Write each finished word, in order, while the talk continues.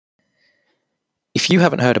If you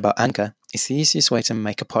haven't heard about Anchor, it's the easiest way to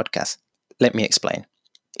make a podcast. Let me explain.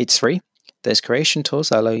 It's free. There's creation tools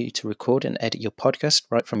that allow you to record and edit your podcast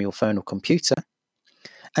right from your phone or computer.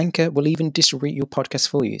 Anchor will even distribute your podcast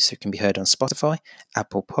for you so it can be heard on Spotify,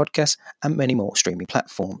 Apple Podcasts, and many more streaming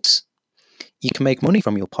platforms. You can make money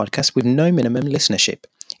from your podcast with no minimum listenership.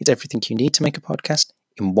 It's everything you need to make a podcast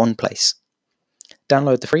in one place.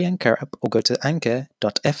 Download the free Anchor app or go to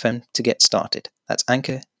anchor.fm to get started. That's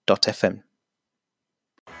anchor.fm.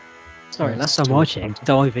 Sorry, last time I checked,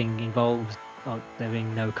 diving involves there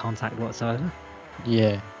being no contact whatsoever.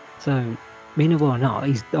 Yeah. So, mean it or not,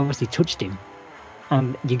 he's obviously touched him.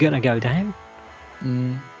 And you're going to go down?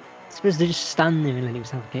 Supposed to just stand there and let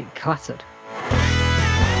himself get clattered.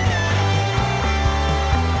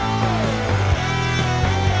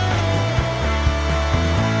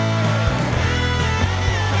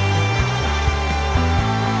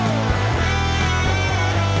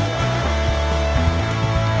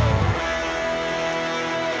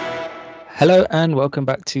 Hello and welcome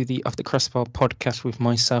back to the Off the Crossbar podcast with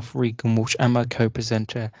myself, Regan Walsh, and my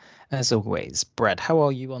co-presenter, as always, Brad. How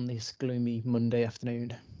are you on this gloomy Monday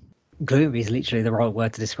afternoon? Gloomy is literally the right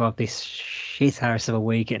word to describe this shit house of a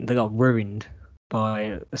weekend that got ruined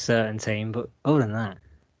by a certain team. But other than that,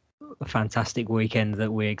 a fantastic weekend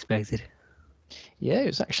that we expected. Yeah, it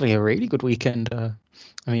was actually a really good weekend. I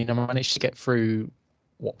managed to get through,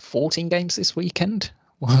 14 games this weekend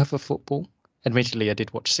worth of football. Admittedly, I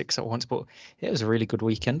did watch 6 at once, but it was a really good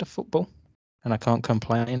weekend of football, and I can't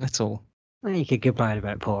complain at all. Well, you could complain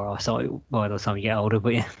about poor eyesight by the time you get older,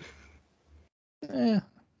 but yeah,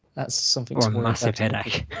 that's something or to a worry massive about.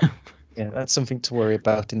 headache. Yeah, that's something to worry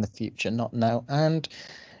about in the future, not now. And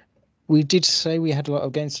we did say we had a lot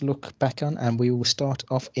of games to look back on, and we will start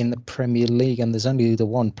off in the Premier League. And there's only the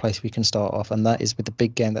one place we can start off, and that is with the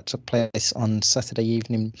big game that took place on Saturday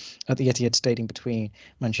evening at the Etihad Stadium between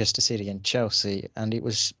Manchester City and Chelsea. And it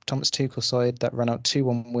was Thomas Tuchel's side that ran out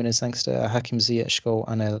 2-1 winners thanks to a Hakim Ziyech goal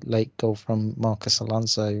and a late goal from Marcus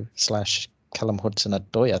Alonso / Callum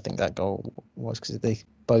Hudson-Odoi. I think that goal was, because they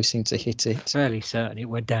both seemed to hit it. Fairly certain it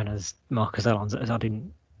went down as Marcus Alonso, as I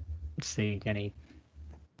didn't see any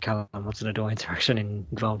Callum Hudson-Odoi interaction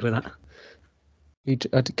involved with that.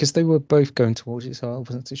 Because they were both going towards it, so I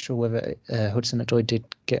wasn't too sure whether Hudson-Odoi did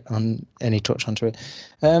get on any touch onto it.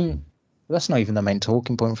 That's not even the main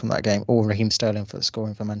talking point from that game, or Raheem Sterling for the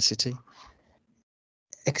scoring for Man City.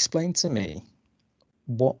 Explain to me,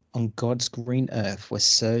 what on God's green earth was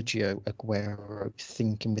Sergio Aguero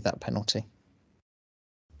thinking with that penalty?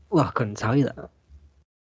 Well, I couldn't tell you that.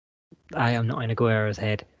 I am not in Aguero's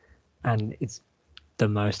head, and it's the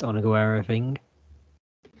most on Aguero thing.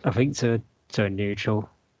 I think to a neutral,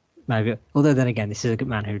 maybe. Although then again, this is a good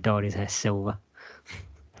man who dyed his hair silver.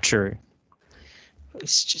 True.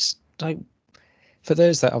 It's just like, for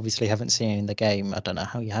those that obviously haven't seen the game, I don't know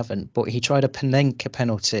how you haven't, but he tried a Panenka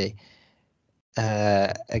penalty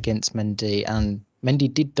against Mendy, and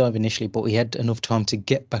Mendy did dive initially, but he had enough time to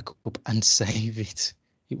get back up and save it.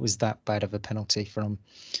 It was that bad of a penalty from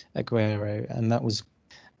Aguero, and that was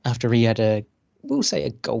after he had we'll say a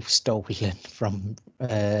goal stolen from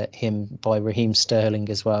him by Raheem Sterling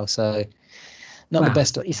as well. So not the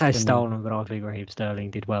best. You say stolen, but I think Raheem Sterling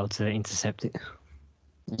did well to intercept it.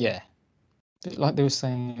 Yeah, like they were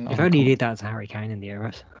saying. If only he did that to Harry Kane in the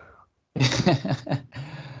Euros.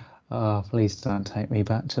 Oh, please don't take me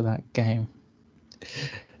back to that game.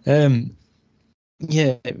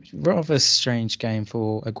 Yeah, rather strange game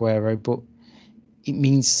for Aguero, but it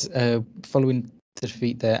means following the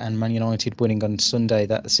defeat there and Man United winning on Sunday,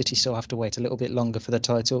 that City still have to wait a little bit longer for the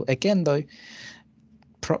title. Again, though,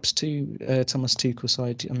 props to Thomas Tuchel's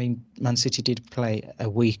side. I mean, Man City did play a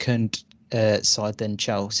weakened side than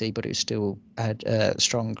Chelsea, but it still had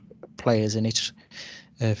strong players in it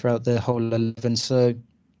throughout the whole 11. So,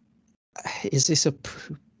 is this a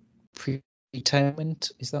predetermined?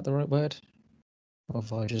 Is that the right word? Or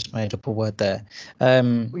have I just made up a word there?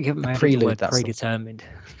 We haven't made up the word predetermined.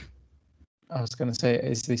 I was going to say,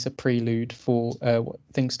 is this a prelude for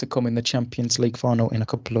things to come in the Champions League final in a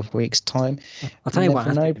couple of weeks' time? I'll tell you what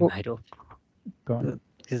has been made up. Go on.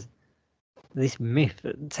 Because this myth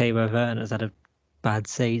that Timo Werner's had a bad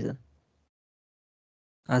season.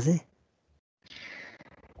 Has he?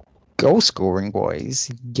 Goal scoring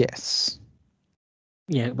wise, yes.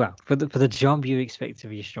 Yeah, well, for the job you expect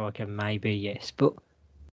of your striker, maybe yes, but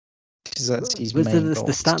because that's his main goal.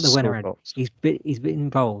 The stat that went around, he's been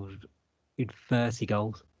involved in 30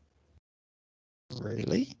 goals.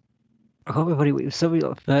 Really? I can't remember it was something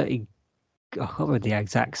like 30. I can't remember the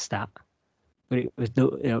exact stat, but it was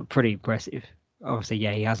pretty impressive. Obviously,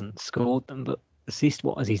 yeah, he hasn't scored them, but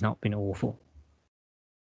assist-wise, he's not been awful.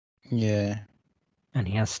 Yeah. and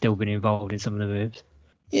he has still been involved in some of the moves.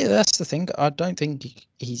 Yeah, that's the thing. I don't think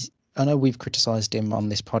he's. I know we've criticised him on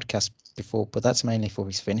this podcast before, but that's mainly for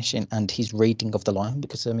his finishing and his reading of the line.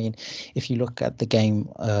 Because I mean, if you look at the game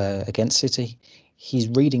against City, his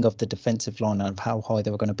reading of the defensive line and of how high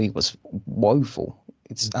they were going to be was woeful.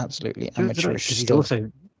 It's absolutely amateurish Because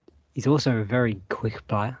stuff. he's also a very quick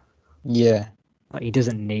player. Yeah. Like, he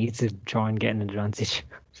doesn't need to try and get an advantage.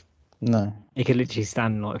 No. He could literally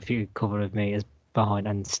stand like a few couple of meters behind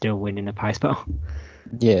and still win in a pace battle.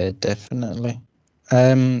 Yeah, definitely.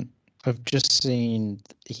 I've just seen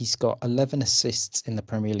he's got 11 assists in the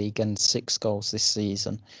Premier League and 6 goals this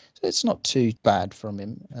season. So it's not too bad from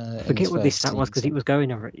him in Forget his what this first stat was because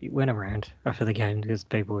season. it went around after the game because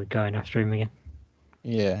people were going after him again.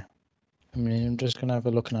 Yeah. I mean, I'm just going to have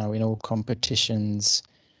a look now in all competitions.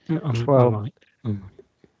 I'm 12, like,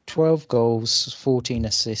 12 goals, 14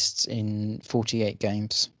 assists in 48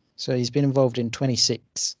 games. So he's been involved in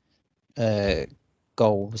 26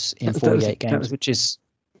 goals in 48 games, which is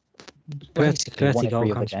basically 30 one goal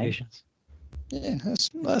every other game. contributions Yeah,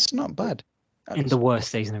 that's not bad. in the worst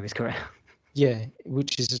season of his career. Yeah,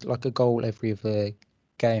 which is like a goal every other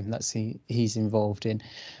game that's he's involved in.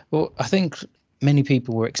 Well, I think many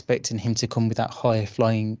people were expecting him to come with that high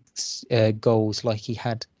flying goals like he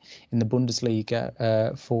had in the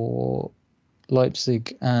Bundesliga for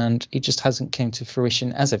Leipzig, and it just hasn't came to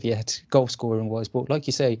fruition as of yet, goal scoring wise. But like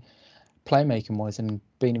you say, playmaking wise and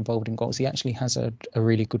being involved in goals, he actually has a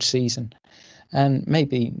really good season. And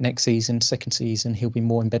maybe next season, second season, he'll be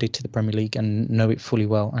more embedded to the Premier League and know it fully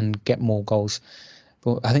well and get more goals.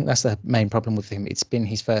 But I think that's the main problem with him. It's been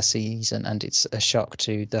his first season, and it's a shock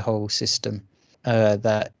to the whole system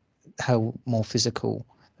that how more physical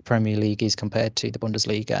the Premier League is compared to the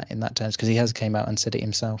Bundesliga in that terms, because he has came out and said it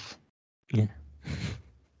himself. Yeah.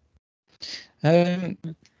 Um,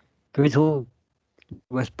 But it's all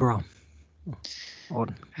West Brom.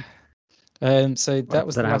 so that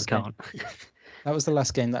was the last game. Can't. That was the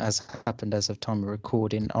last game that has happened as of time of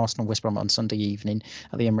recording. Arsenal West Brom on Sunday evening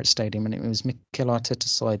at the Emirates Stadium, and it was Mikel Arteta's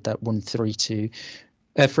side that won 3-1,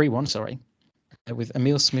 sorry, with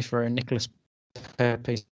Emil Smith-Rowe and Nicholas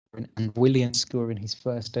Pepe and Willian scoring his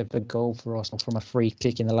first ever goal for Arsenal from a free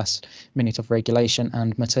kick in the last minute of regulation,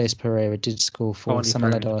 and Mateus Pereira did score for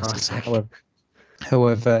Samuel Eto'o.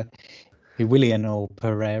 However, Willian or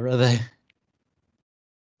Pereira there.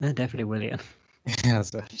 No, definitely Willian. Yeah,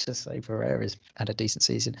 so just say Pereira's had a decent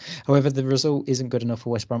season. However, the result isn't good enough for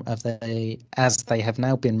West Brom as they have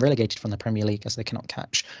now been relegated from the Premier League as they cannot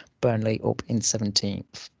catch Burnley up in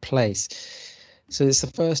 17th place. So it's the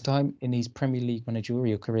first time in his Premier League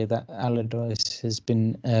managerial career that Allardyce has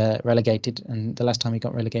been relegated, and the last time he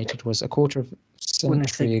got relegated was a quarter of a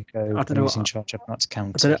century ago when he was in charge of Notts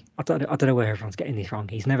County. I don't know where everyone's getting this wrong.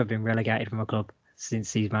 He's never been relegated from a club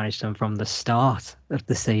since he's managed them from the start of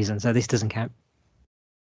the season, so this doesn't count.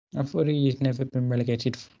 I thought he'd never been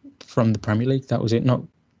relegated from the Premier League. That was it, not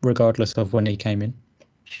regardless of when he came in.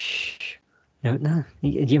 Shh. No,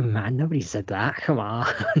 you're mad. Nobody said that. Come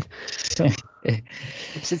on.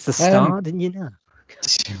 Since the start, didn't you know?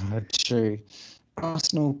 True.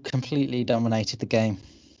 Arsenal completely dominated the game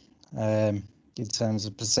in terms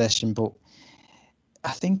of possession, but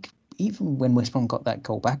I think even when West Brom got that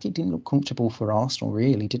goal back, it didn't look comfortable for Arsenal,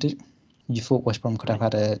 really, did it? You thought West Brom could have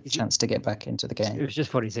had a chance to get back into the game. It was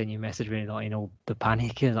just funny seeing you message me like in all the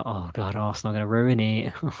panic. Like, oh God, Arsenal are going to ruin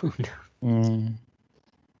it.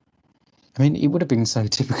 I mean, it would have been so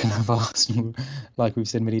typical of Arsenal, like we've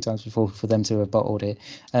said many times before, for them to have bottled it.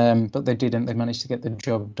 But they didn't. They managed to get the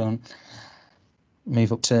job done.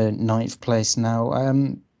 Move up to 9th place now.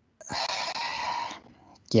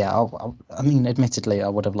 Yeah, I mean, admittedly, I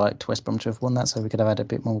would have liked West Brom to have won that so we could have had a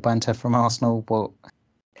bit more banter from Arsenal. But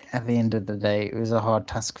at the end of the day, it was a hard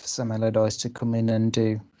task for Samuel Allardyce to come in and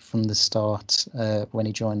do from the start when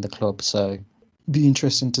he joined the club. So it'd be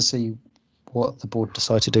interesting to see what the board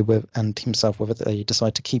decide to do with and himself, whether they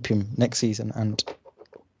decide to keep him next season and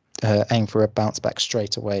aim for a bounce back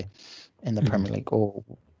straight away in the Premier League, or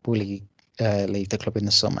will he leave the club in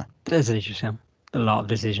the summer? There's a lot of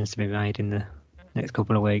decisions to be made in the next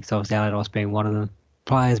couple of weeks. Obviously, Allardyce being one of them,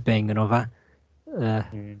 players being another. So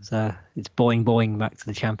it's boing back to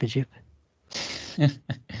the Championship.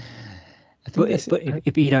 But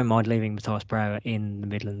if you don't mind leaving Mateus Pereira in the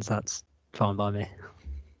Midlands, that's fine by me.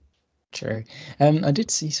 True. I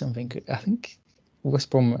did see something. I think West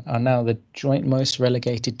Brom are now the joint most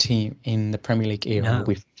relegated team in the Premier League era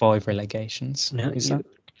with 5 relegations. No,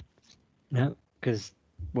 because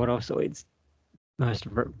what I saw, it's most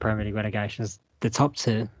Premier League relegations. The top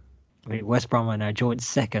 2, I mean, West Brom are now joint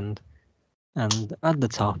second, and at the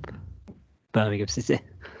top, Birmingham City.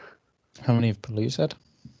 How many have Toulouse had?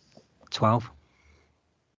 12.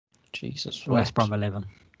 Jesus. West right. Brom 11.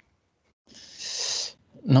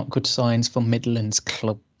 Not good signs for Midlands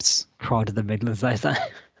clubs. Pride of the Midlands, they say.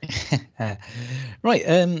 Right.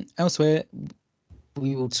 Elsewhere,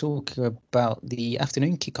 we will talk about the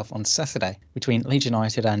afternoon kickoff on Saturday between Leeds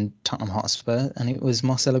United and Tottenham Hotspur, and it was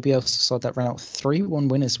Marcelo Bielsa's side that ran out 3-1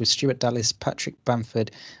 winners with Stuart Dallas, Patrick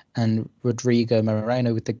Bamford, and Rodrigo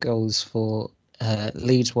Moreno with the goals for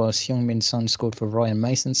Leeds, whilst Heung-min Son scored for Ryan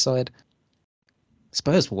Mason's side.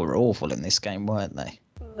 Spurs were awful in this game, weren't they?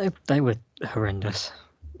 They were horrendous,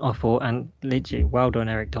 I thought, and literally, well done,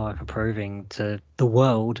 Eric Dyer, for proving to the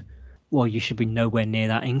world why you should be nowhere near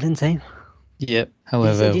that England team. Yep.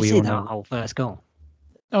 However, Did you we see all that know. whole first goal?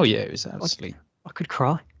 Oh yeah, it was absolutely I could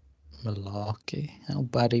cry. malarkey. How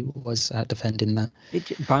bad he was at defending that.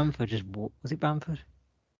 Bamford just walked. Was it Bamford?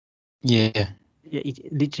 Yeah. Yeah, he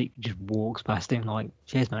literally just walks past him like,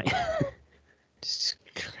 cheers, mate. It's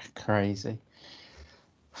crazy.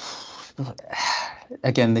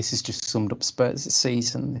 Again, this has just summed up Spurs this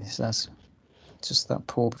season. This has just that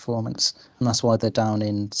poor performance, and that's why they're down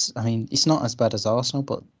in. I mean, it's not as bad as Arsenal,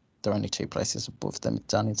 but they're only 2 places above them,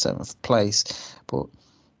 down in 7th place. But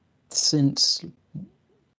since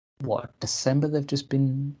December, they've just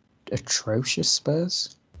been atrocious.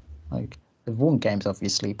 Spurs, like they've won games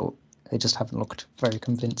obviously, but they just haven't looked very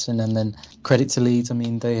convincing. And then credit to Leeds. I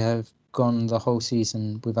mean, they have gone the whole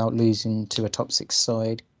season without losing to a top 6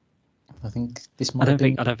 side. I think this might I have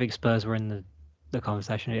been. don't think Spurs were in the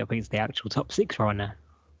conversation. I think it's the actual top 6 right now.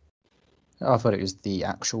 I thought it was the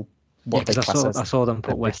actual Yeah, they because class as I saw them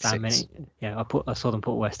put the West Big Ham in Six. it. Yeah, I saw them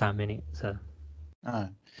put West Ham in it. So Oh,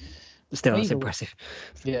 still, that's Either way, impressive.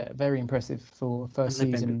 yeah, very impressive for first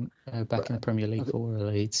And they've been- season back in the Premier League for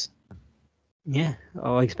Leeds. Yeah,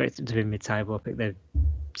 I expected them to be mid-table. I think they've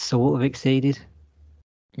sort of exceeded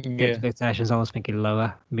the Yeah, expectations. I was thinking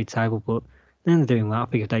lower mid-table, but then they're doing well. I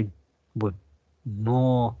think if they were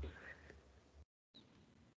more,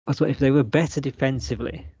 if they were better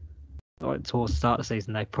defensively, like towards the start of the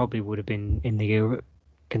season, they probably would have been in the Europe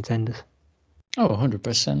contenders. oh,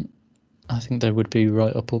 100%. I think they would be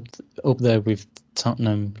right up there with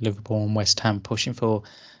Tottenham, Liverpool, and West Ham, pushing for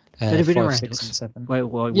They'd have been 5, around 6, and us, 7.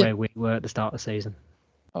 where Yeah. we were at the start of the season.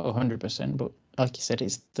 Oh, 100%. But like you said,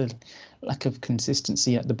 it's the lack of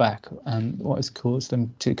consistency at the back, and what has caused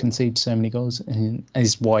them to concede so many goals, and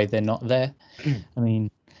is why they're not there. I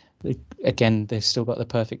mean, again, they've still got the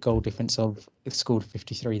perfect goal difference of they've scored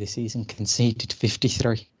 53 this season, conceded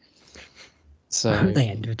 53. So They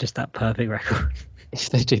end with just that perfect record. if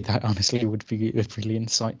they did that, honestly, it would be a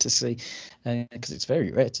brilliant sight to see, because it's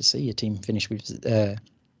very rare to see a team finish with the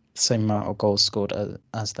same amount of goals scored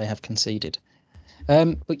as they have conceded.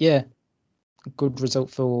 But yeah, good result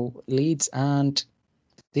for Leeds. And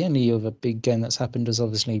the only other big game that's happened is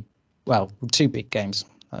obviously, well, 2 big games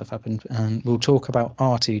that have happened, and we'll talk about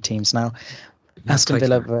our 2 teams now. Aston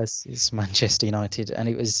Villa versus Manchester United, and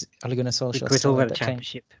it was Ole Gunnar Can we Solskjaer's talk about side the that came.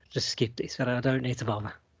 championship? Just skip this, but I don't need to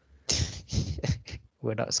bother.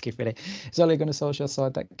 We're not skipping it. It's Ole Gunnar Solskjaer's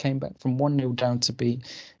side that came back from 1-0 down to beat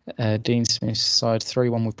Dean Smith's side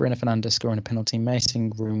 3-1 with Bruno Fernandes scoring a penalty, Mason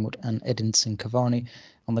Greenwood and Edinson Cavani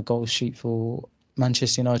on the goal sheet for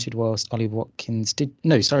Manchester United, whilst Bertrand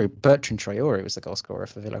Traore was the goal scorer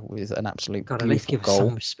for Villa with an absolute God, at least beautiful give us some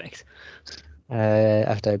goal. respect.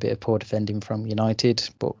 After a bit of poor defending from United,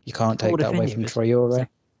 but you can't take that away from Traore.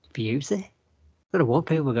 Views there. I don't know what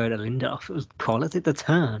people were going to Lindelof. It was quality. The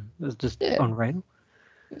turn was just unreal.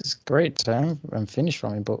 It's a great turn and finish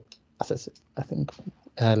from him, but I think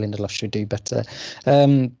Lindelof should do better.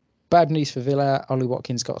 Bad news for Villa. Ollie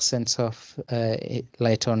Watkins got sent off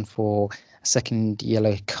late on for a second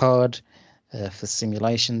yellow card for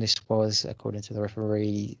simulation. This was, according to the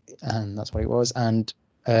referee, and that's what it was. And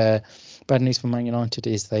bad news for Man United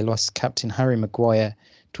is they lost captain Harry Maguire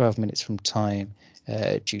 12 minutes from time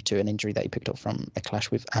due to an injury that he picked up from a clash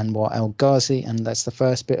with Anwar El Ghazi, and that's the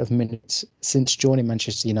first bit of minutes since joining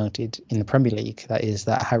Manchester United in the Premier League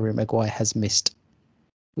that Harry Maguire has missed,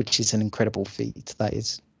 which is an incredible feat. That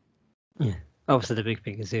is. Yeah. Obviously, the big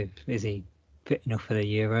thing is he fit enough for the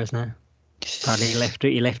Euros now? Apparently,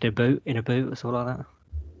 he left a boot or something like that.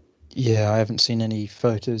 Yeah, I haven't seen any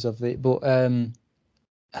photos of it, but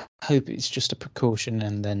I hope it's just a precaution,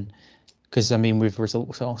 and then because I mean, with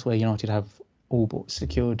results elsewhere, United have all but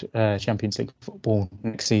secured Champions League football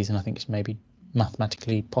next season. I think it's maybe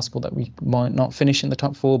mathematically possible that we might not finish in the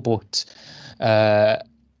top 4, but yeah,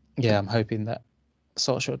 I'm hoping that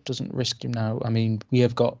Solskjaer doesn't risk him now. I mean, we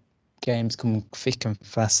have got games coming thick and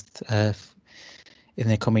fast in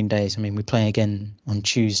the coming days. I mean, we play again on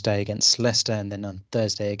Tuesday against Leicester and then on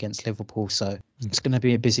Thursday against Liverpool. So it's going to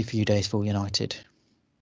be a busy few days for United.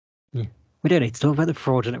 Yeah. We don't need to talk about the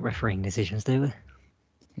fraudulent refereeing decisions, do we?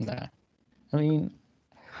 No. I mean,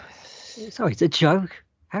 Sorry, it's a joke.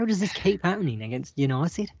 How does this keep happening against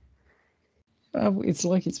United? it's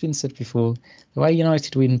like it's been said before. The way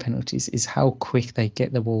United win penalties is how quick they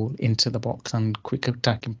get the ball into the box and quick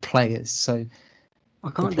attacking players. So I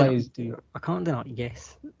can't deny.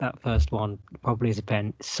 Yes, that first one probably is a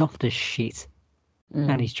pen, soft as shit,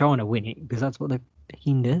 and he's trying to win it because that's what they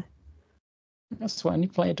can do. That's what any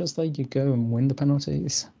player does, though. You go and win the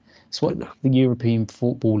penalties. It's what the European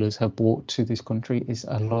footballers have brought to this country is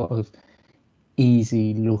a lot of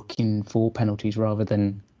easy looking for penalties rather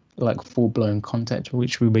than like full-blown contact,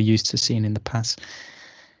 which we were used to seeing in the past.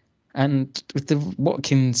 And with the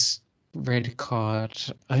Watkins red card,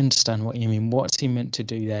 I understand what you mean. What's he meant to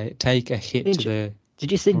do there? Take a hit to the... Did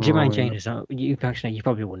you see Jermaine Janus? You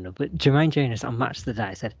probably wouldn't have, but Jermaine Janus on Match of the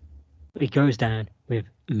Day said he goes down with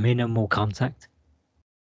minimal contact.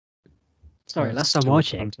 Sorry, last time I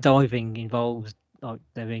checked, diving involves like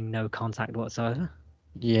there being no contact whatsoever.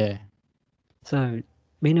 Yeah. So,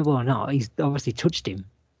 minimal or not, he's obviously touched him,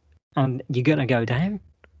 and you're gonna go down.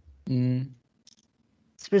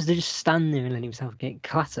 Suppose they just stand there and let himself get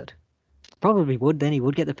clattered. Probably would. Then he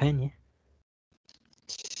would get the pen, yeah.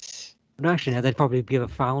 But actually, no, they'd probably give a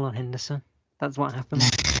foul on Henderson. That's what happened.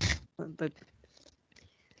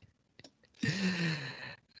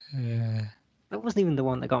 That wasn't even the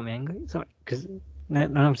one that got me angry. Sorry, because now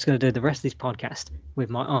I'm just going to do the rest of this podcast with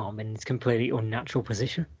my arm in its completely unnatural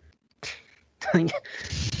position.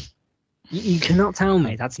 You cannot tell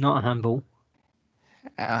me that's not a handball.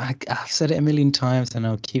 I've said it a million times and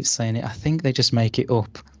I'll keep saying it. I think they just make it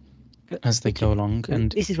up as they go along,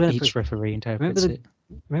 and this is where each referee interprets it.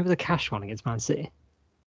 Remember the Cash one against Man City?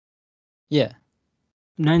 Yeah.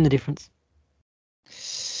 Name the difference.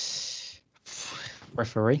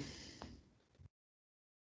 Referee.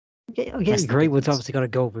 Okay, Greenwood's obviously got a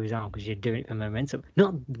goal for his arm because you're doing it for momentum,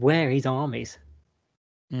 not where his arm is.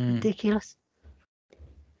 Ridiculous.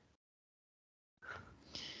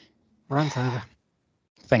 Rant over.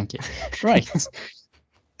 Thank you. Right.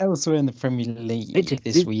 Elsewhere in the Premier League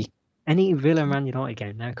this week. Any Villa Man United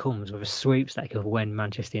game now comes with a sweepstake of when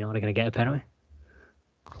Manchester United are going to get a penalty.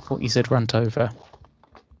 I thought you said rant over.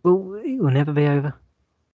 Well, it will never be over.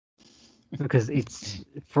 Because it's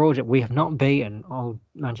fraudulent. We have not beaten old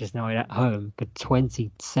Manchester United at home for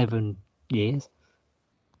 27 years.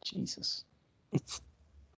 Jesus. It's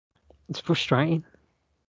frustrating.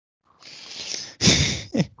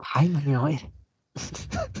 I hate Man United.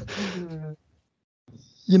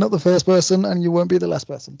 You're not the first person, and you won't be the last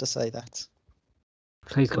person to say that.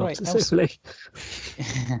 Please God,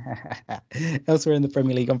 Elsewhere in the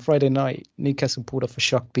Premier League, on Friday night, Newcastle pulled off a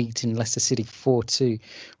shock beating Leicester City 4-2,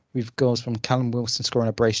 with goals from Callum Wilson scoring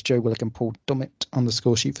a brace, Joe Willock and Paul Dummett on the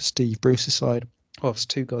score sheet for Steve Bruce's side. Whilst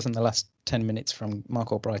 2 goals in the last 10 minutes from Mark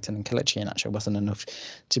Albrighton and Kelechi Iheanacho wasn't enough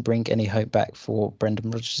to bring any hope back for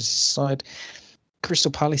Brendan Rodgers' side.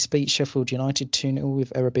 Crystal Palace beat Sheffield United 2-0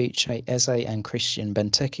 with Erebice Eze and Christian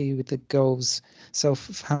Benteke with the goals.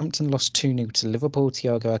 Southampton lost 2-0 to Liverpool.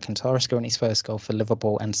 Thiago Alcantara scoring his first goal for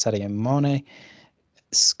Liverpool and Sadio Mane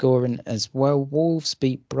scoring as well. Wolves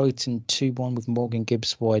beat Brighton 2-1 with Morgan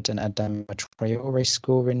Gibbs-White and Adama Traore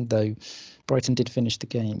scoring, though Brighton did finish the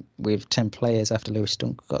game with 10 players after Lewis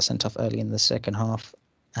Dunk got sent off early in the second half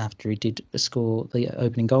after he did score the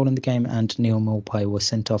opening goal in the game, and Neil Maupay was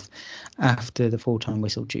sent off after the full-time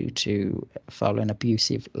whistle due to foul and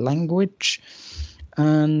abusive language.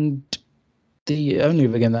 And the only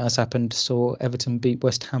other game that has happened saw Everton beat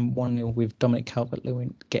West Ham 1-0 with Dominic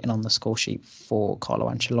Calvert-Lewin getting on the score sheet for Carlo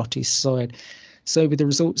Ancelotti's side. So with the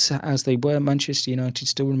results as they were, Manchester United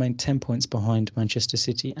still remain 10 points behind Manchester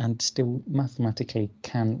City and still mathematically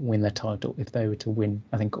can win the title if they were to win,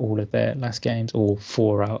 I think, all of their last games, or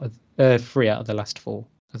 3 out of the last 4,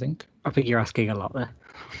 I think. I think you're asking a lot there.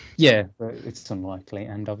 Yeah, but it's unlikely.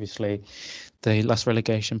 And obviously the last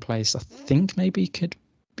relegation place, I think maybe could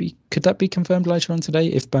that be confirmed later on today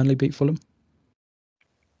if Burnley beat Fulham?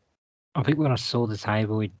 I think when I saw the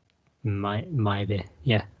table, it might be,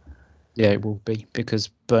 yeah. Yeah, it will be, because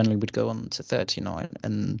Burnley would go on to 39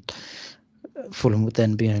 and Fulham would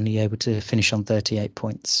then be only able to finish on 38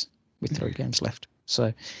 points with 3 games left.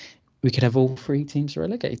 So we could have all 3 teams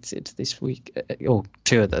relegated this week, or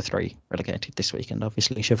 2 of the 3 relegated this week. And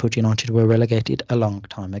obviously Sheffield United were relegated a long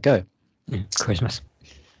time ago. Christmas.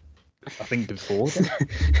 I think before then.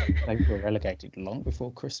 They were relegated long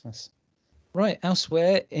before Christmas. Right,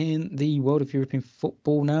 elsewhere in the world of European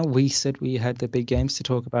football now, we said we had the big games to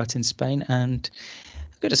talk about in Spain, and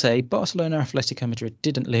I've got to say, Barcelona Atletico Madrid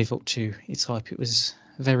didn't live up to its hype. It was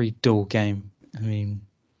a very dull game. I mean,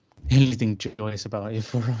 the only thing joyous about it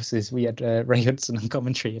for us is we had Ray Hudson on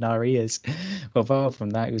commentary in our ears. But apart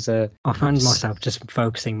from that, it was a... I found myself just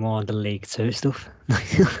focusing more on the League Two stuff. I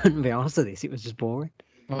couldn't be honest with this, it was just boring.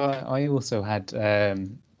 I also had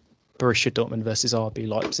Borussia Dortmund versus RB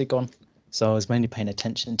Leipzig on, so I was mainly paying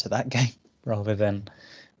attention to that game rather than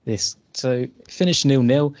this. So finished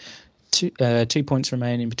 0-0. 2 points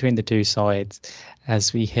remaining between the two sides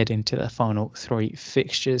as we head into the final 3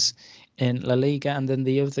 fixtures in La Liga. And then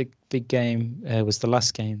the other big game was the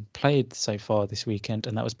last game played so far this weekend,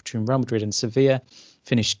 and that was between Real Madrid and Sevilla.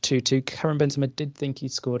 Finished 2-2. Karim Benzema did think he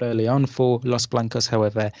scored early on for Los Blancos.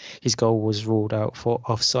 However, his goal was ruled out for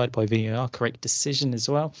offside by VAR. Correct decision as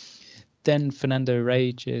well. Then Fernando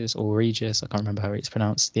Regis, I can't remember how it's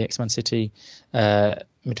pronounced, the ex-Man City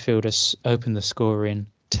midfielder opened the scoring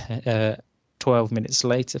 12 minutes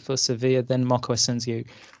later for Sevilla. Then Marco Asensio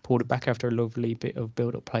pulled it back after a lovely bit of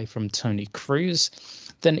build-up play from Toni Kroos.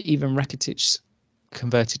 Then Ivan Rakitic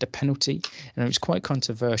converted a penalty, and it was quite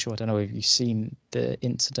controversial. I don't know if you've seen the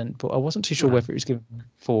incident, but I wasn't too sure whether it was given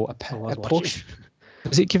for a push.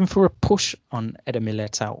 Was it given for a push on Eder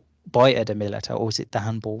Militao by Eder Militao, or was it the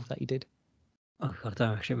handball that he did? Oh, I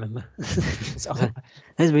don't actually remember. There's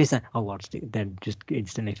a reason I watched it, then just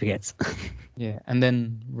instantly forgets. Yeah, and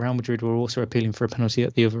then Real Madrid were also appealing for a penalty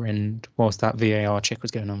at the other end whilst that VAR check was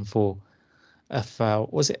going on for a foul.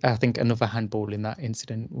 Was it, I think, another handball in that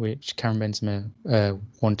incident, which Karim Benzema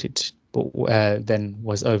wanted, but then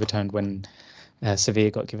was overturned when Sevilla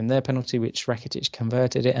got given their penalty, which Rakitic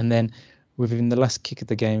converted it. And then within the last kick of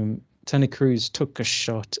the game, Toni Kroos took a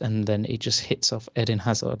shot, and then it just hits off Eden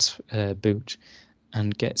Hazard's boot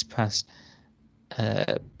and gets past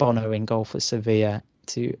Bono in goal for Sevilla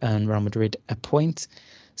to earn Real Madrid a point.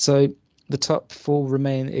 So the top 4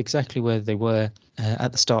 remain exactly where they were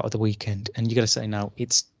at the start of the weekend. And you got to say now,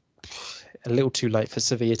 it's a little too late for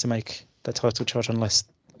Sevilla to make the title charge unless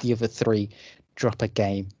the other 3 drop a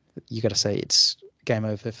game. You got to say it's game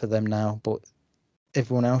over for them now, but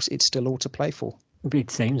everyone else, it's still all to play for.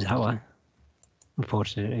 It seems that way.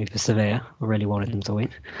 Unfortunately for Sevilla, I really wanted them to win.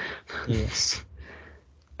 Yes.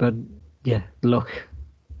 But yeah, luck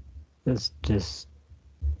has just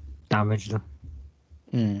damaged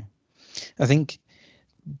them. I think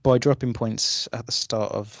by dropping points at the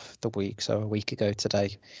start of the week, so a week ago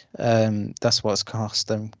today, that's what's cost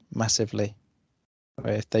them massively.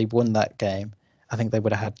 If they won that game, I think they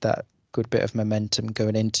would have had that good bit of momentum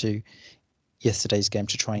going into yesterday's game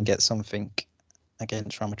to try and get something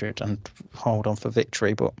against Real Madrid and hold on for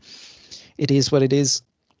victory. But it is what it is.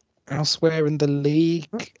 Elsewhere in the league,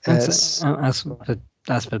 As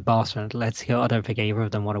for Barcelona, let's go. I don't think either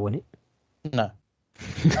of them want to win it. No.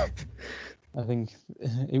 I think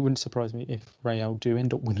it wouldn't surprise me if Real do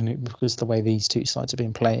end up winning it, because the way these two sides have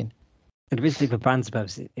been playing. Admittedly, for fans'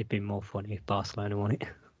 purposes, it'd be more funny if Barcelona won it.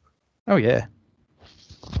 Oh yeah.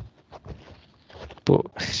 But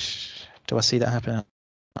do I see that happen?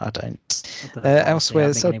 I don't.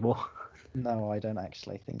 Elsewhere, no, I don't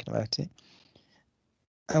actually, thinking about it.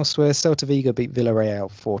 Elsewhere, Celta Vigo beat Villarreal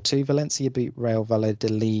 4-2. Valencia beat Real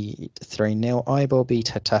Valladolid 3-0. Eibar beat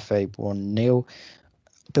Getafe 1-0.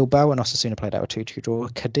 Bilbao and Osasuna played out a 2-2 draw.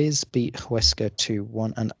 Cadiz beat Huesca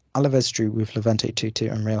 2-1. And Alaves drew with Levante 2-2.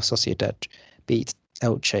 And Real Sociedad beat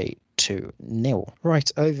Elche 2-0. Right,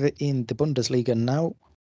 over in the Bundesliga now.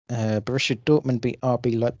 Borussia Dortmund beat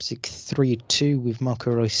RB Leipzig 3-2 with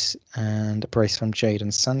Marco Reus and a brace from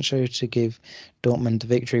Jadon Sancho to give Dortmund the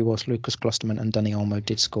victory, whilst Lucas Klostermann and Dani Olmo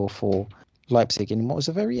did score for Leipzig in what was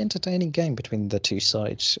a very entertaining game between the two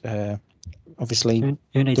sides. Obviously,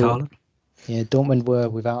 who needs Haaland? Yeah, Dortmund were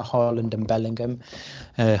without Haaland and Bellingham.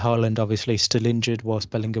 Haaland obviously still injured whilst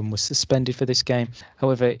Bellingham was suspended for this game.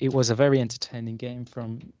 However, it was a very entertaining game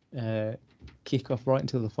from kick-off right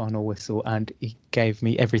until the final whistle, and it gave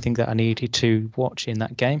me everything that I needed to watch in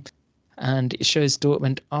that game. And it shows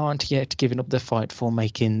Dortmund aren't yet giving up the fight for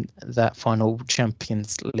making that final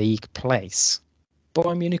Champions League place.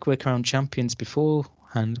 Bayern Munich were crowned champions before,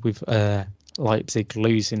 and with Leipzig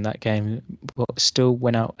losing that game, but still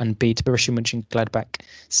went out and beat Borussia Mönchengladbach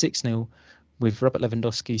 6-0 with Robert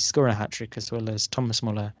Lewandowski scoring a hat-trick, as well as Thomas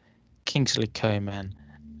Muller, Kingsley Coman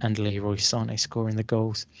and Leroy Sané scoring the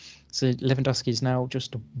goals. So Lewandowski is now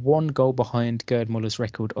just 1 goal behind Gerd Muller's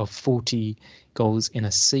record of 40 goals in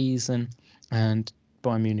a season, and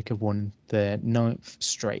Bayern Munich have won their 9th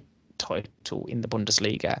straight title in the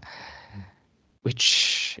Bundesliga.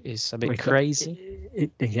 which is a bit We've got- crazy.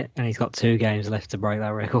 And he's got 2 games left to break that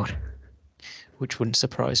record. Which wouldn't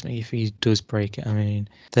surprise me if he does break it. I mean,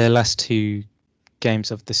 their last 2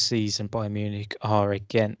 games of the season by Munich are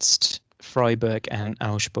against Freiburg and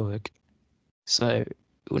Augsburg. So it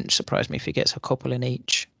wouldn't surprise me if he gets a couple in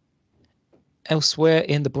each. Elsewhere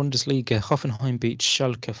in the Bundesliga, Hoffenheim beat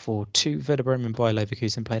Schalke 4-2. Werder Bremen by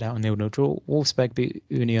Leverkusen played out a 0-0 draw. Wolfsburg beat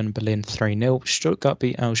Union Berlin 3-0. Stuttgart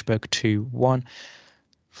beat Augsburg 2-1.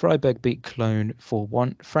 Freiburg beat Cologne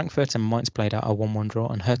 4-1. Frankfurt and Mainz played out a 1-1 draw.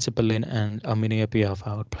 And Hertha Berlin and Arminia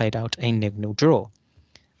Bielefeld played out a 0-0 draw.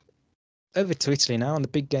 Over to Italy now, and the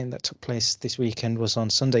big game that took place this weekend was on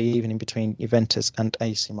Sunday evening between Juventus and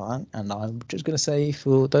AC Milan. And I'm just going to say,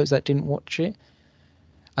 for those that didn't watch it,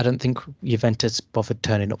 I don't think Juventus bothered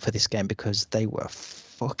turning up for this game because they were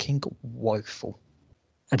fucking woeful.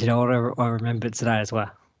 I did all I remembered today as well.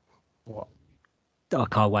 What? I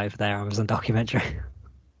can't wait for their Amazon documentary.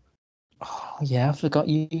 Oh, yeah, I forgot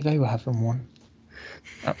they were having one.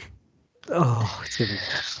 Oh, it's going to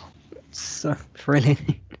be so thrilling.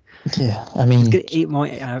 Yeah, I mean... It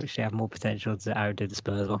might actually have more potential to outdo the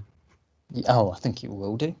Spurs one. Oh, I think it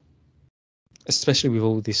will do. Especially with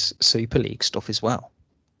all this Super League stuff as well.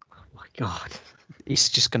 Oh my God. It's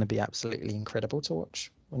just going to be absolutely incredible to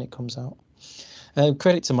watch when it comes out.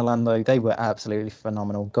 Credit to Milan, though. They were absolutely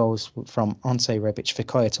phenomenal. Goals from Ante Rebic,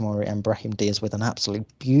 Fikayo Tomori and Brahim Diaz with an absolutely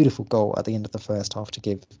beautiful goal at the end of the first half to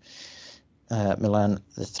give Milan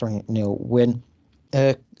the 3-0 win.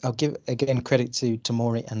 I'll give, again, credit to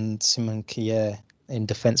Tomori and Simon Kjaer in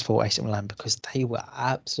defence for AC Milan because they were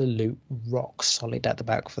absolute rock solid at the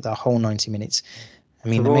back for the whole 90 minutes. I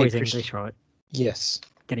mean, Rory's English, right? Yes.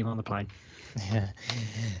 Get him on the plane. Yeah.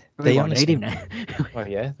 They won't need him now. Oh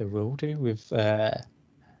yeah, they will do with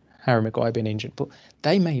Harry Maguire being injured, but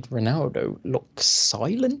they made Ronaldo look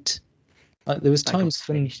silent. Like, there was times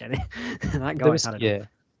when that guy had it. Yeah,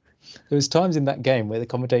 there was times in that game where the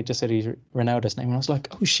commentator said he's Ronaldo's name, and I was like,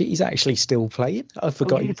 "Oh shit, he's actually still playing." I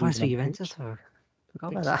forgot he plays for Juventus. Forgot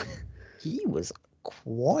about that. He was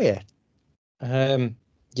quiet.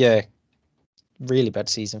 Yeah, really bad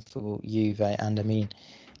season for Juve, and I mean,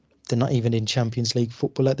 they're not even in Champions League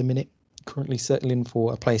football at the minute, currently settling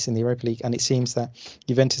for a place in the Europa League. And it seems that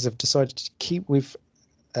Juventus have decided to keep with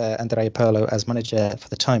Andrea Pirlo as manager for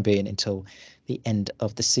the time being until the end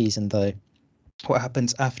of the season, though. What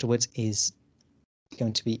happens afterwards is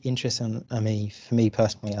going to be interesting. I mean, for me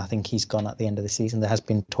personally, I think he's gone at the end of the season. There has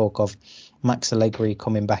been talk of Max Allegri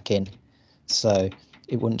coming back in, so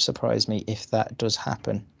it wouldn't surprise me if that does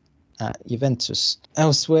happen at Juventus.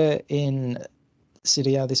 Elsewhere in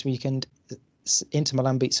Serie A this weekend, Inter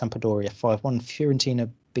Milan beat Sampdoria 5-1. Fiorentina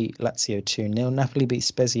beat Lazio 2-0. Napoli beat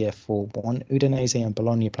Spezia 4-1. Udinese and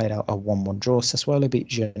Bologna played out a 1-1 draw. Sassuolo beat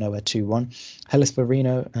Genoa 2-1. Hellas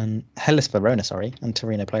Verona and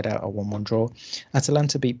Torino played out a 1-1 draw.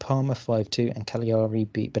 Atalanta beat Parma 5-2 and Cagliari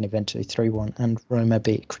beat Benevento 3-1 and Roma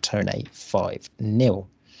beat Crotone 5-0.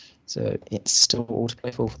 So it's still all to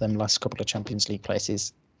play for them last couple of Champions League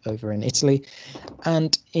places over in Italy.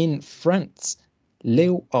 And in France,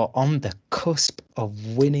 Lille are on the cusp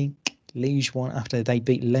of winning Ligue 1 after they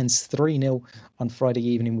beat Lens 3-0 on Friday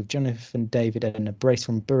evening with Jonathan David and a brace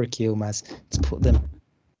from Burak Yilmaz to put them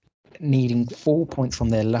needing 4 points from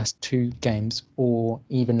their last 2 games, or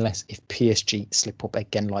even less if PSG slip up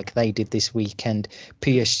again like they did this weekend.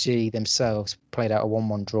 PSG themselves played out a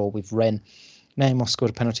 1-1 draw with Rennes. Neymar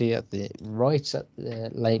scored a penalty at the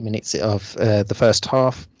late minutes of the first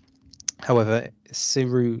half. However,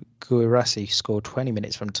 Siru Guirassy scored 20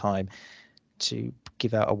 minutes from time to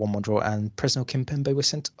give out a 1-1 draw, and Presnel Kimpembe was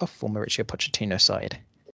sent off for Mauricio Pochettino's side.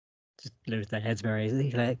 Just lose their heads very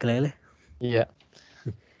easily, clearly. Yeah.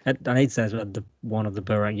 I need to say as well, one of the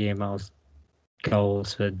Burak Yilmaz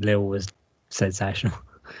goals for Lille was sensational.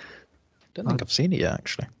 Don't think I've seen it yet,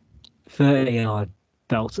 actually. 30-yard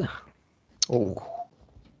belter. Oh,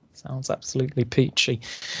 sounds absolutely peachy.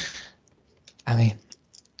 I mean,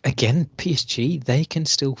 again, PSG, they can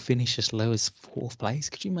still finish as low as 4th place.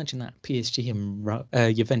 Could you imagine that? PSG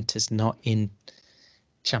and Juventus not in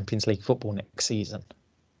Champions League football next season.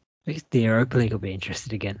 I guess the Europa League will be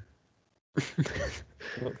interested again.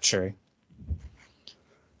 True.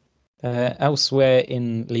 Elsewhere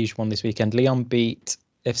in Ligue 1 this weekend, Lyon beat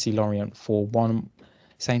FC Lorient 4-1.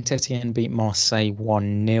 Saint-Etienne beat Marseille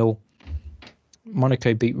 1-0.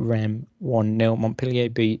 Monaco beat Rennes 1-0. Montpellier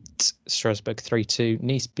beat Strasbourg 3-2.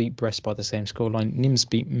 Nice beat Brest by the same scoreline. Nimes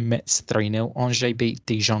beat Metz 3-0. Angers beat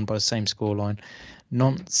Dijon by the same scoreline.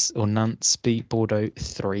 Nantes beat Bordeaux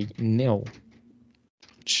 3-0.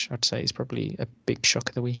 Which I'd say is probably a big shock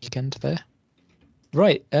of the weekend there.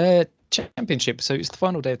 Right, Championship. So it's the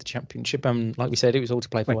final day of the championship, and like we said, it was all to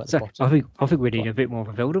play for Wait, at the so bottom. I think we need a bit more of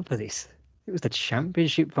a build up for this. It was the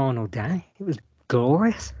championship final day. It was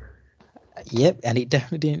glorious. Yep, and it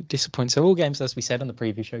definitely didn't disappoint. So all games, as we said on the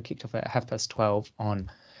preview show, kicked off at 12:30 on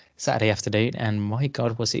Saturday afternoon, and my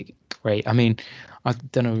God, was it great! I mean, I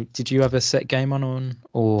don't know, did you have a set game on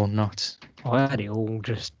or not? I had it all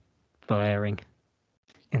just blaring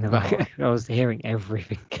in the back. I was hearing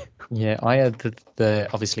everything. Yeah, I had the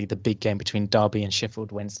obviously the big game between Derby and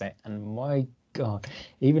Sheffield Wednesday, and my God,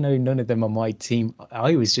 even though none of them are my team,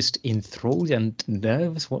 I was just enthralled and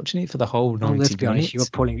nervous watching it for the whole 90 let's be honest,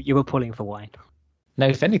 minutes. you were pulling for Wayne. No,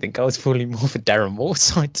 if anything, I was pulling more for Darren Moore's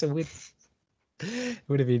side to win.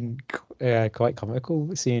 Would have been quite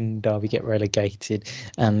comical seeing Derby get relegated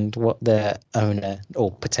and what their owner or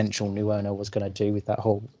potential new owner was going to do with that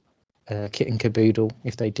whole kit and caboodle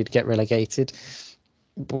if they did get relegated.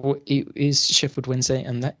 But it is Sheffield Wednesday,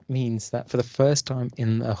 and that means that for the first time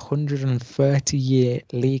in the 130-year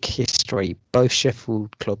league history, both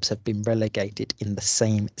Sheffield clubs have been relegated in the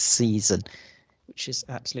same season, which is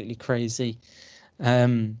absolutely crazy.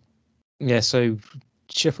 So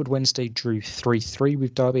Sheffield Wednesday drew 3-3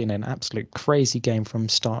 with Derby in an absolute crazy game from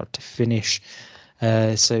start to finish.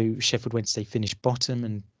 So Sheffield Wednesday finished bottom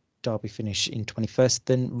and Derby finished in 21st.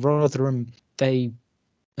 Then Rotherham, they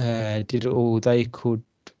did all they could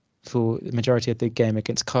for the majority of the game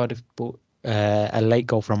against Cardiff, but a late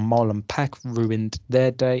goal from Marlon Pack ruined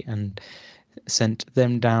their day and sent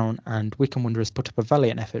them down. And Wycombe Wanderers put up a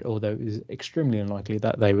valiant effort, although it was extremely unlikely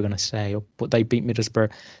that they were going to stay up. But they beat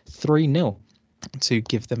Middlesbrough 3-0 to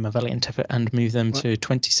give them a valiant effort and move them to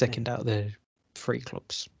 22nd out of the 3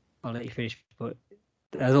 clubs. I'll let you finish, but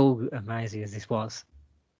as all amazing as this was,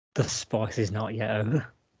 the spice is not yet over,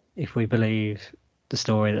 if we believe the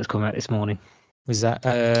story that's come out this morning. Was that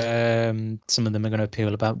some of them are going to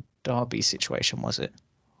appeal about Derby's situation, was it?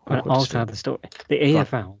 I'll tell the story. The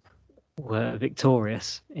EFL were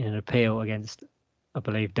victorious in an appeal against, I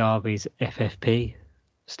believe, Derby's FFP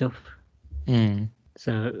stuff.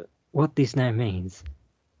 So what this now means,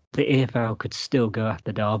 the EFL could still go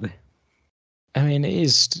after Derby. I mean, it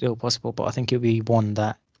is still possible, but I think it'll be one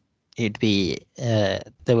that they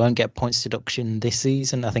won't get points deduction this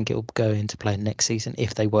season. I think it will go into play next season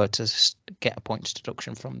if they were to get a points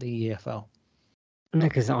deduction from the EFL. No,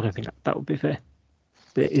 because I don't think that would be fair.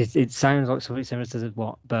 It sounds like something similar to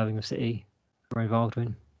what Birmingham City were involved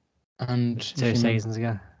in and 2 seasons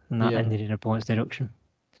ago, and that ended in a points deduction.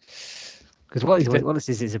 Because what this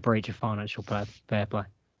is a breach of financial fair play.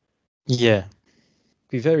 Yeah.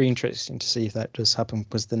 Be very interesting to see if that does happen,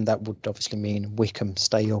 because then that would obviously mean Wycombe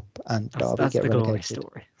stay up and Derby get relegated. That's the glory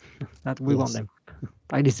story. We want them.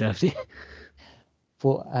 They deserved it.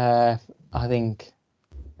 But I think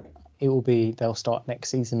it will be they'll start next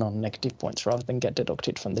season on negative points rather than get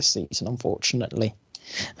deducted from this season, unfortunately.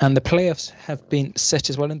 And the playoffs have been set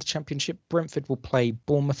as well in the Championship. Brentford will play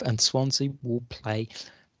Bournemouth and Swansea will play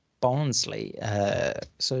Barnsley.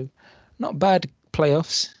 So not bad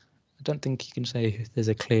playoffs. I don't think you can say there's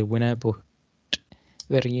a clear winner, but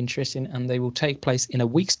very interesting. And they will take place in a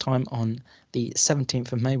week's time on the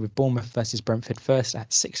 17th of May with Bournemouth versus Brentford first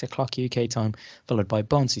at 6 o'clock UK time, followed by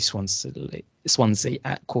Barnsley Swansea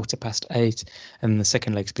at 8:15. And the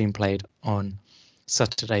second leg's being played on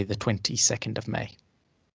Saturday, the 22nd of May.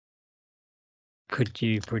 Could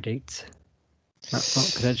you predict that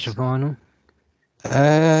potential final?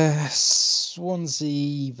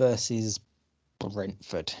 Swansea versus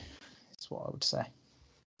Brentford. What I would say.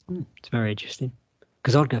 It's very interesting,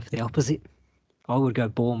 because I'd go for the opposite. I would go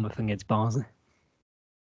Bournemouth against Barnsley.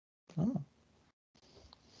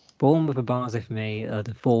 Bournemouth and Barnsley for me are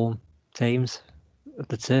the form teams of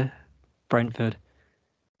the two. Brentford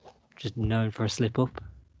just known for a slip up,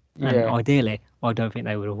 and ideally I don't think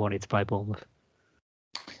they would have wanted to play Bournemouth.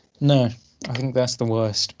 No, I think that's the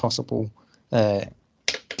worst possible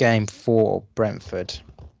game for Brentford.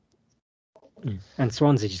 And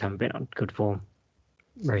Swansea just haven't been on good form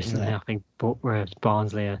recently, I think. But whereas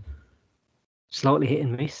Barnsley are slightly hit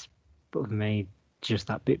and miss, but for me, just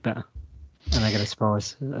that bit better. And they're going to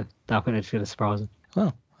surprise. I think they'd feel surprising.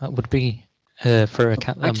 Well, that would be for a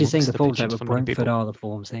cat. Actually, seeing the form table, Brentford are the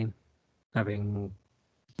form team, having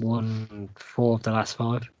won 4 of the last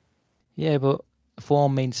 5. Yeah, but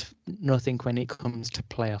form means nothing when it comes to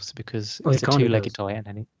playoffs, because it's a 2-legged tie,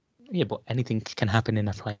 and but anything can happen in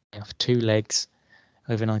a playoff. 2 legs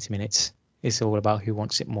over 90 minutes. It's all about who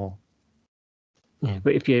wants it more. Yeah,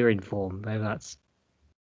 but if you're in form, maybe that's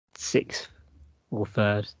 6th or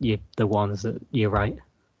 3rd. You're the ones that you're right.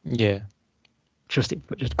 Yeah. Trust it,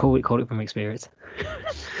 but just call it from experience.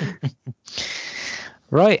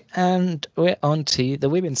 Right, and we're on to the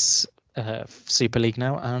Women's Super League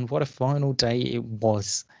now, and what a final day it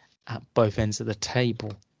was at both ends of the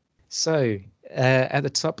table. So, at the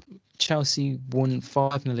top, Chelsea won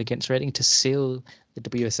 5-0 against Reading to seal the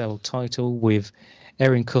WSL title with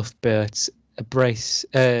Erin Cuthbert, a brace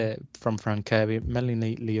from Fran Kirby,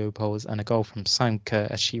 Melanie Leopolds, and a goal from Sam Kerr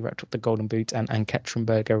as she racked up the Golden Boot, and Anne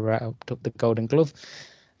Katrenberger racked up the Golden Glove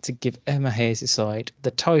to give Emma Hayes' side the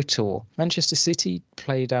title. Manchester City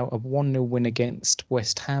played out a 1-0 win against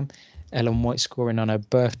West Ham. Ellen White scoring on her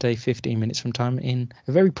birthday 15 minutes from time in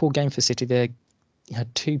a very poor game for City. They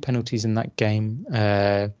had 2 penalties in that game.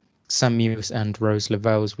 Sam Mewis and Rose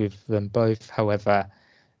Lavelles with them both. However,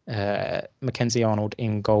 Mackenzie Arnold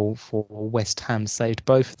in goal for West Ham saved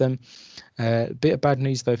both of them. A bit of bad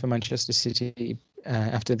news though for Manchester City.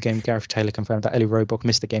 After the game, Gareth Taylor confirmed that Ellie Roebuck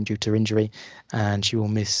missed the game due to injury, and she will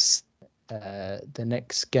miss the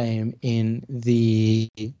next game in the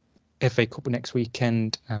FA Cup next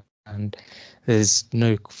weekend. And there's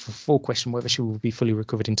no full question whether she will be fully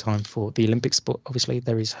recovered in time for the Olympics, but obviously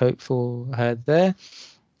there is hope for her there.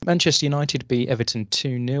 Manchester United beat Everton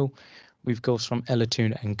 2-0 with goals from Ella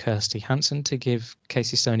Toone and Kirsty Hansen to give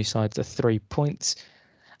Casey Stoney's side the 3 points.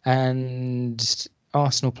 And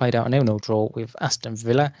Arsenal played out an 0-0 draw with Aston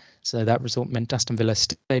Villa. So that result meant Aston Villa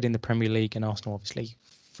stayed in the Premier League, and Arsenal obviously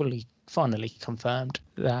finally confirmed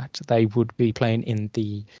that they would be playing in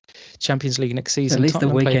the Champions League next season. At least the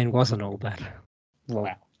weekend wasn't all bad.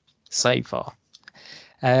 Wow, so far.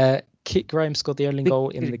 Kit Graham scored the only goal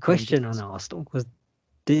in the question on Arsenal was,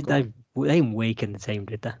 did they didn't weaken the team,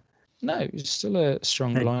 did they? No, it was still a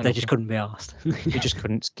strong lineup. They just couldn't be asked. They just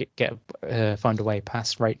couldn't find a way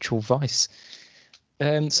past Rachel Weisz.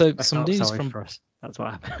 So some news from for us. That's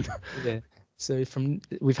what happened. Yeah. So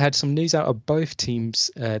we've had some news out of both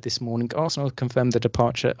teams this morning. Arsenal confirmed the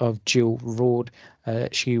departure of Jill Roord.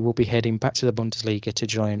 She will be heading back to the Bundesliga to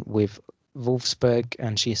join with Wolfsburg,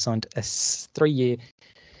 and she signed a 3-year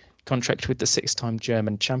contract with the 6-time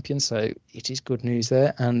German champion. So it is good news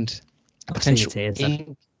there, and a potential.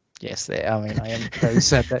 Yes, I mean, I am very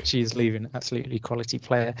sad that she is leaving. Absolutely quality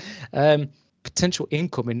player. Potential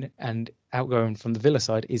incoming and outgoing from the Villa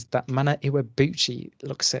side is that Mana Iwabuchi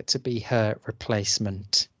looks set to be her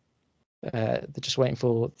replacement. They're just waiting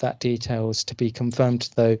for that details to be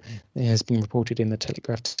confirmed, though it has been reported in the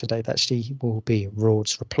Telegraph today that she will be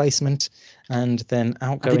Roord's replacement. And then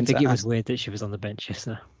outgoing. I did think it was weird that she was on the bench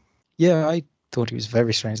yesterday. Yeah, I thought it was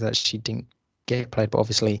very strange that she didn't get played, but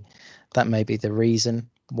obviously that may be the reason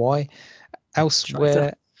why.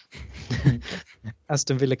 Elsewhere,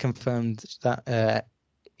 Aston Villa confirmed that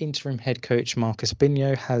interim head coach Marcus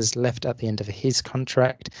Binho has left at the end of his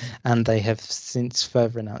contract, and they have since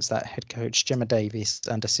further announced that head coach Gemma Davies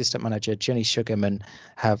and assistant manager Jenny Sugarman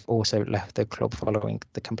have also left the club following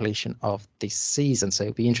the completion of this season. So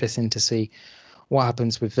it'll be interesting to see what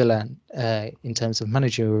happens with Villa in terms of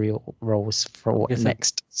managerial roles for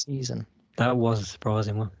next season. That was a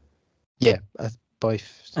surprising one. Yeah,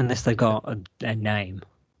 both. Unless they've got a name.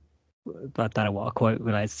 I don't know what a quote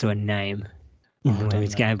relates to a name in the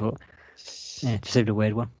women's game, but yeah, just seemed a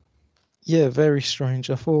weird one. Yeah, very strange.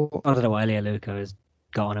 I don't know what Elia Luca has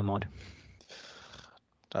got on her mind.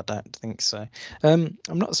 I don't think so. I'm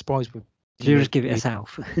not surprised with. She'll just give it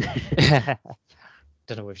herself.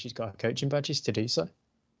 Don't know if she's got coaching badges to do so.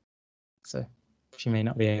 So she may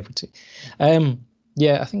not be able to.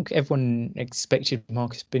 Yeah, I think everyone expected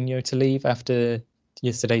Marcus Binho to leave after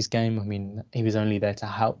yesterday's game. I mean, he was only there to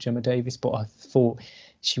help Gemma Davies, but I thought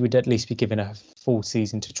she would at least be given a full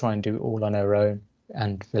season to try and do it all on her own,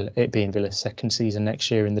 and it being Villa's second season next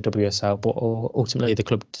year in the WSL. But ultimately, the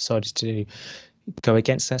club decided to go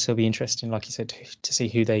against that, so it'll be interesting, like you said, to see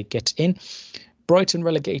who they get in. Brighton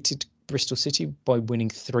relegated Bristol City by winning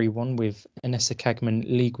 3-1 with Anessa Cagman,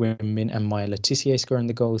 Lee Gwynmin and Maya Letitia scoring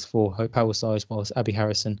the goals for Hope Powerside, whilst Abby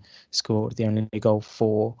Harrison scored the only goal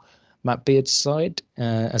for Matt Beard's side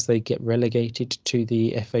as they get relegated to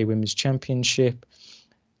the FA Women's Championship.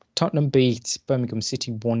 Tottenham beat Birmingham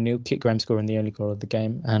City 1-0, Kit Graham scoring the only goal of the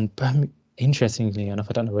game. And interestingly enough,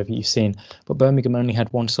 I don't know whether you've seen, but Birmingham only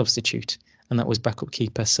had one substitute, and that was backup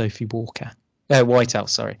keeper Sophie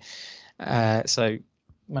Whitehouse, sorry. So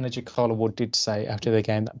manager Carla Wood did say after the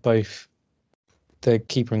game that both the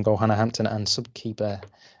keeper in goal, Hannah Hampton, and sub-keeper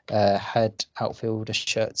had outfielder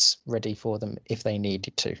shirts ready for them if they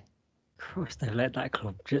needed to. Of course, they've let that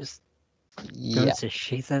club just go to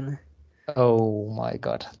shit, then. Oh my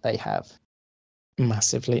God, they have.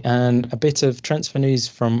 Massively. And a bit of transfer news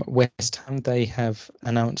from West Ham. They have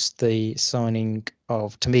announced the signing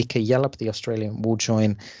of Tamika Yallop, the Australian, will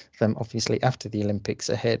join them obviously after the Olympics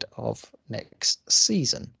ahead of next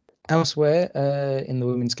season. Elsewhere in the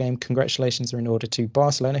women's game, congratulations are in order to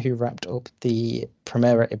Barcelona, who wrapped up the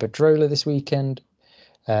Primera Iberdrola this weekend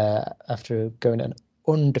after going an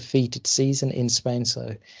undefeated season in Spain.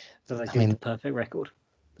 So, the perfect record.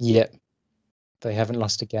 Yeah, they haven't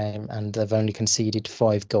lost a game and they've only conceded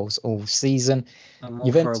 5 goals all season. I'm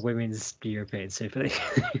all for a women's European Super League.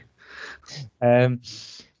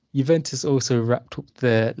 Juventus also wrapped up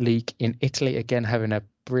the league in Italy, again having a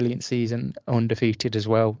brilliant season, undefeated as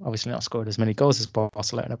well. Obviously not scored as many goals as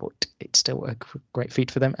Barcelona, but it's still a great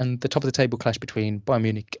feat for them. And the top of the table clash between Bayern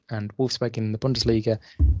Munich and Wolfsburg in the Bundesliga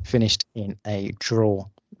finished in a draw,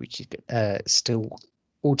 which is still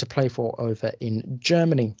all to play for over in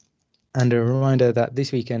Germany. And a reminder that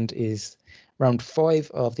this weekend is round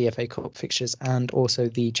 5 of the FA Cup fixtures and also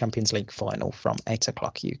the Champions League final from 8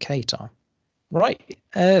 o'clock UK time. Right,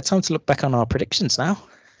 time to look back on our predictions now.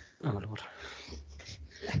 Oh, Lord.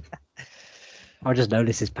 I just know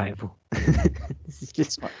this is painful. This is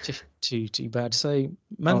just not too bad. So,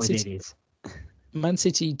 Man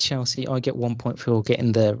City, Chelsea, I get 1 point for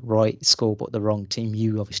getting the right score, but the wrong team.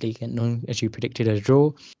 You obviously get none, as you predicted a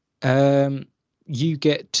draw. You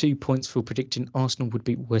get 2 points for predicting Arsenal would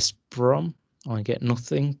beat West Brom. I get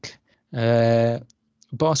nothing.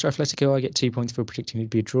 Barca Atletico, I get 2 points for predicting it'd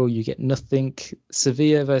be a draw. You get nothing.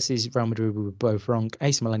 Sevilla versus Real Madrid, we were both wrong.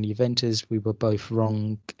 AC Milan Juventus, we were both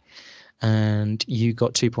wrong. And you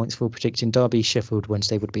got 2 points for predicting Derby Sheffield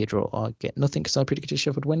Wednesday would be a draw. I get nothing because I predicted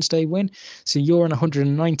Sheffield Wednesday win. So you're on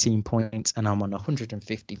 119 points and I'm on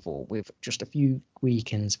 154 with just a few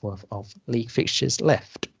weekends worth of league fixtures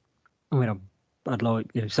left. I mean, I'd like,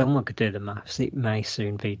 if someone could do the maths, it may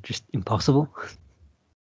soon be just impossible.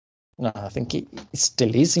 No, I think it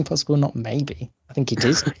still is impossible, not maybe. I think it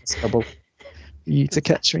is impossible for you to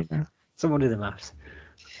catch me now. Someone do the maths.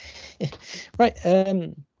 Yeah. Right.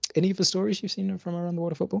 Any other stories you've seen from around the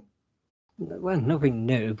world of football? Well, nothing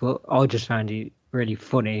new, but I just found it really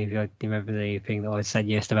funny. If you remember the thing that I said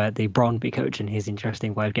yesterday about the Brøndby coach and his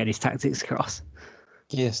interesting way of getting his tactics across.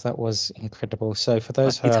 Yes, that was incredible. So for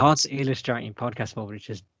those it's hard to illustrate in podcast form, but it's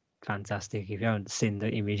just fantastic. If you haven't seen the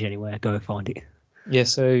image anywhere, go find it. Yeah,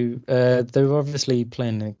 so they were obviously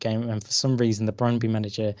playing a game, and for some reason, the Brøndby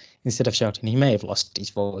manager, instead of shouting, he may have lost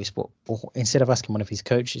his voice, but instead of asking one of his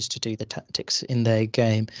coaches to do the tactics in their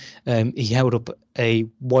game, he held up a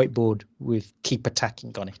whiteboard with "keep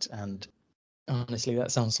attacking" on it. And honestly,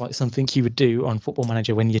 that sounds like something you would do on Football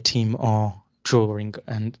Manager when your team are drawing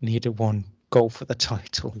and need one goal for the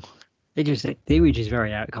title. The image is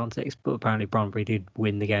very out of context, but apparently Brøndby did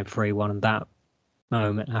win the game 3-1, and that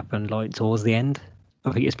moment happened like towards the end.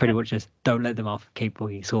 I think it's pretty much just don't let them off, keep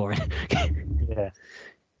fucking scoring. Yeah.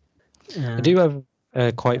 I do have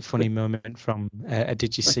a quite funny moment from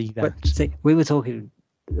did you see that? See, we were talking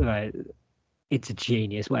about it's a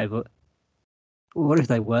genius way, but what if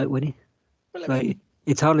they weren't winning? Well,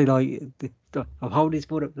 it's hardly like I'm holding this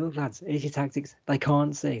board up. Look, lads, here's your tactics. They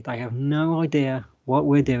can't see. They have no idea what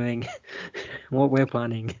we're doing, what we're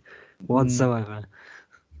planning whatsoever.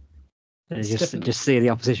 Just see the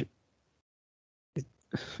opposition.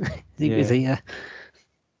 It's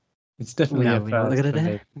definitely a first for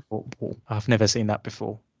me. I've never seen that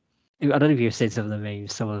before. I don't know if you've seen some of the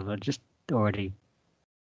memes. Some of them are just already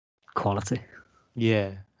quality.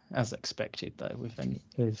 Yeah, as expected though with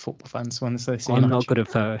football fans once they see. I'm not good at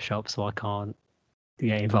Photoshop, so I can't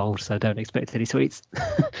get involved. So don't expect any tweets.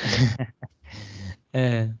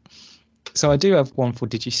 So I do have one for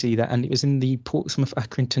did you see that? And it was in the Portsmouth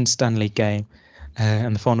Accrington Stanley game.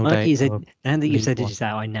 And the final day. Now that you said did you say,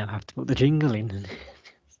 I now have to put the jingle in.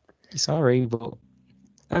 Sorry, but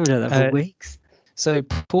I haven't done that for weeks. So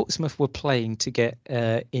Portsmouth were playing to get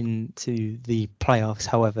into the playoffs.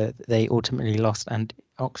 However, they ultimately lost, and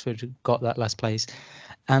Oxford got that last place.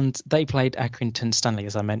 And they played Accrington Stanley,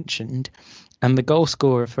 as I mentioned. And the goal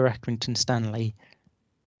scorer for Accrington Stanley,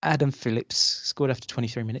 Adam Phillips, scored after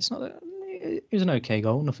 23 minutes. It was an okay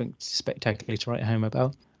goal, nothing spectacular to write home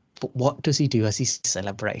about. But what does he do as his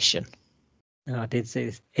celebration? I did see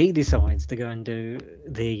this. He decides to go and do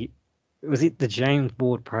was it the James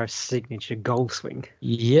Ward-Prowse signature goal swing?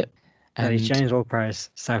 Yep. And it's James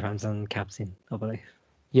Ward-Prowse, Southampton captain, I believe.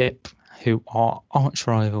 Yep, who are arch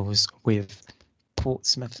rivals with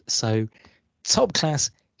Portsmouth. So top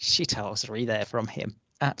class shithousery there from him.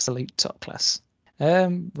 Absolute top class.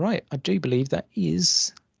 Right, I do believe that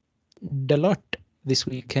is the lot this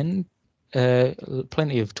weekend.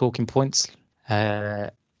 Plenty of talking points.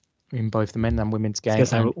 in both the men and women's I game,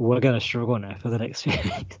 was gonna say, and we're going to struggle now for the next few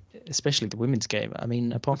weeks. especially the women's game. I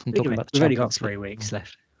mean, apart from talking about the We've only got Champions 3 League. weeks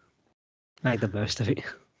left. Make the most of it.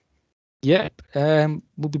 Yep.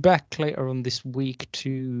 We'll be back later on this week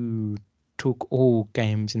to talk all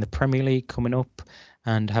games in the Premier League coming up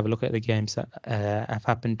and have a look at the games that have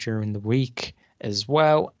happened during the week as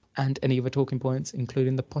well, and any other talking points,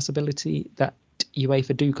 including the possibility that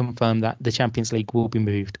UEFA do confirm that the Champions League will be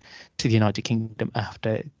moved to the United Kingdom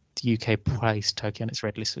after the UK placed Turkey on its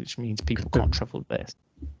red list, which means people can't travel there.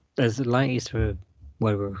 As the latest for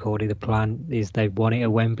where we're recording, the plan is they want it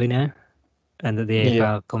at Wembley now, and that the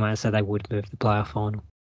EFL come out and said they would move the playoff final.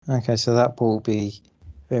 Okay, so that will be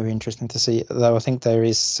very interesting to see. Though I think there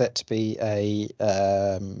is set to be a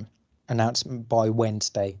announcement by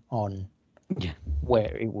Wednesday on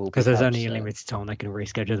where it will be. Because there's only a limited time they can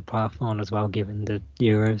reschedule the playoff final as well, given the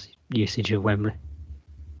Euros usage of Wembley.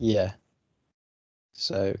 Yeah.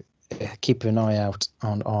 So keep an eye out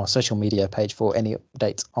on our social media page for any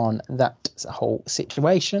updates on that whole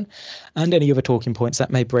situation and any other talking points that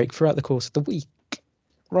may break throughout the course of the week.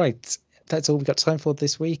 Right. That's all we've got time for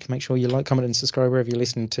this week. Make sure you like, comment, and subscribe wherever you're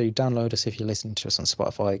listening to. Download us if you're listening to us on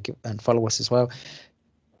Spotify, and follow us as well.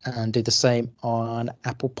 And do the same on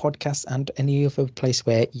Apple Podcasts and any other place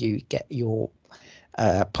where you get your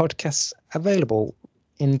podcasts available.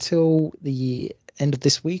 Until the end of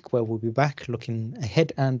this week, where we'll be back looking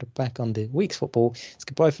ahead and back on the week's football. It's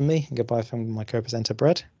goodbye from me and goodbye from my co-presenter,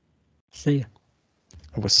 Brad. See ya.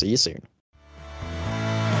 And we'll see you soon.